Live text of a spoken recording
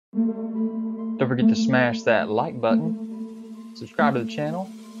Don't forget to smash that like button, subscribe to the channel,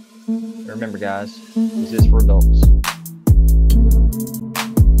 and remember guys, this is for adults.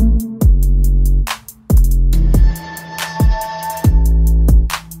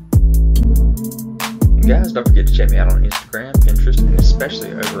 Guys, don't forget to check me out on Instagram, Pinterest, and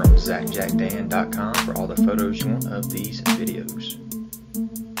especially over on ZacJacDan.com for all the photos you want of these videos.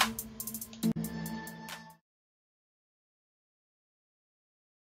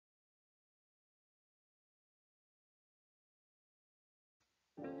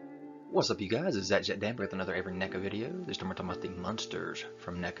 What's up you guys, it's ZacJacDan with another Every NECA video. This time we're talking about the Munsters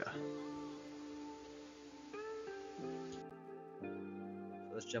from NECA.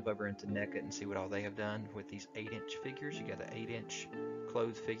 Let's jump over into NECA and see what all they have done with these 8-inch figures. You got an 8-inch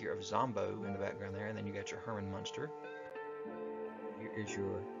clothed figure of Zombo in the background there, and then you got your Herman Munster. Here is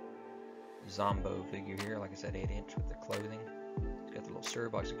your Zombo figure here, like I said, 8-inch with the clothing. It's got the little cereal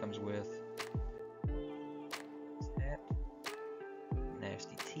box it comes with. Hat.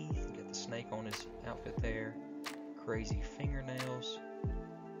 Nasty teeth. You got the snake on his outfit there. Crazy fingernails.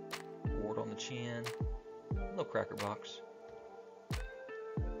 Wart on the chin. Little cracker box.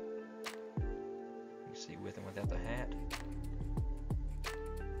 See with and without the hat.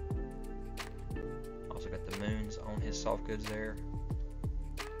 Also got the moons on his soft goods there.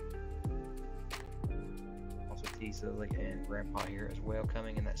 Also T Silly and Grandpa here as well,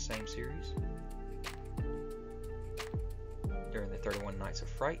 coming in that same series during the 31 Nights of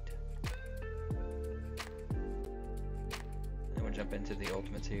Fright. And then we'll jump into the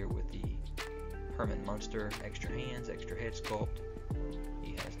Ultimates here with the Herman Munster, extra hands, extra head sculpt.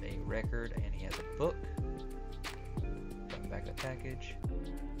 He has a record and he has a book. From the back of the package,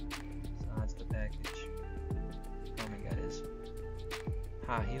 sides of the package. Herman got his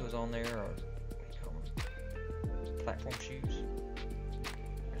high heels on there, or what do you call them? Platform shoes.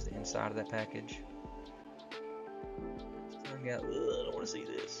 There's the inside of that package. I don't want to see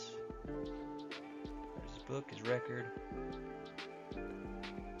this. There's his book, his record.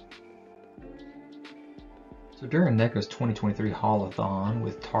 So during NECA's 2023 haul-a-thon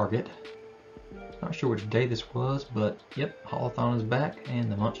with Target, not sure which day this was, but yep, haul-a-thon is back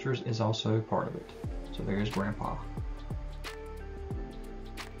and the Munsters is also part of it. So there's Grandpa.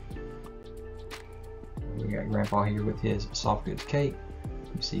 We got Grandpa here with his soft goods cape.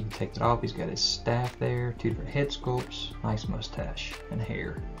 You see he takes it off, he's got his staff there, 2 different head sculpts, nice mustache and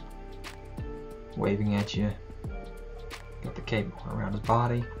hair. Waving at you. Got the cape around his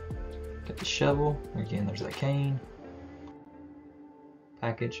body. Got the shovel, again there's that cane,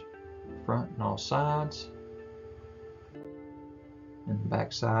 package, front and all sides, and the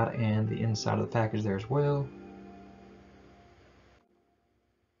back side and the inside of the package there as well,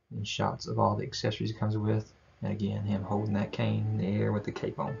 and shots of all the accessories it comes with, and again him holding that cane in the air with the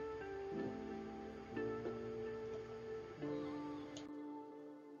cape on.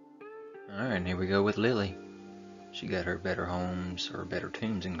 Alright, and here we go with Lily. She got her better homes, or better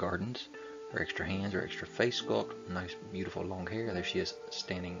tombs and gardens, her extra hands, her extra face sculpt, nice beautiful long hair. There she is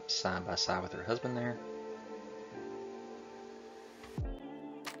standing side by side with her husband there.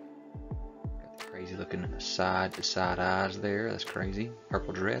 Got the crazy looking side to side eyes there, that's crazy.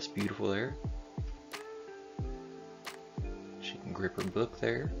 Purple dress, beautiful there. She can grip her book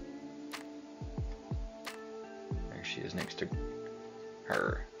there. There she is next to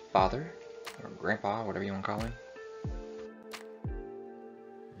her father, or grandpa, whatever you want to call him.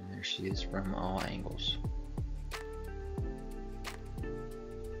 There she is from all angles.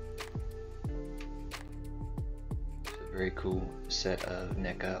 It's a very cool set of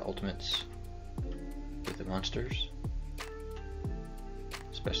NECA Ultimates with the Munsters.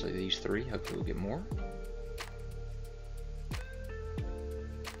 Especially these 3, hopefully we'll get more.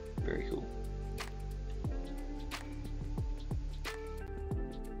 Very cool.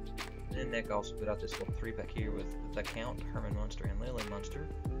 And NECA also put out this little 3-pack here with the Count, Herman Munster, and Lily Munster.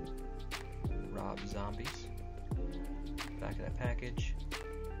 Rob Zombies. Back of that package.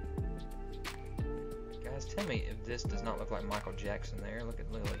 Guys, tell me if this does not look like Michael Jackson there. Look at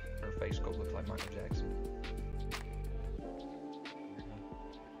Lily. Her face sculpt looks like Michael Jackson.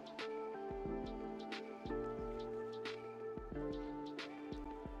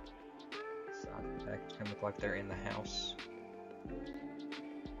 Side of the package can look like they're in the house.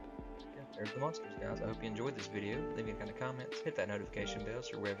 There's the Munsters, guys. I hope you enjoyed this video. Leave me a kind of comments. Hit that notification bell so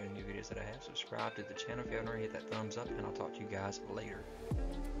you're aware of any new videos that I have. Subscribe to the channel if you haven't already. Hit that thumbs up, and I'll talk to you guys later.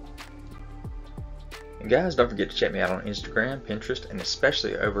 And guys, don't forget to check me out on Instagram, Pinterest, and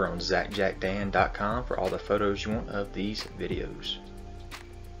especially over on ZacJacDan.com for all the photos you want of these videos.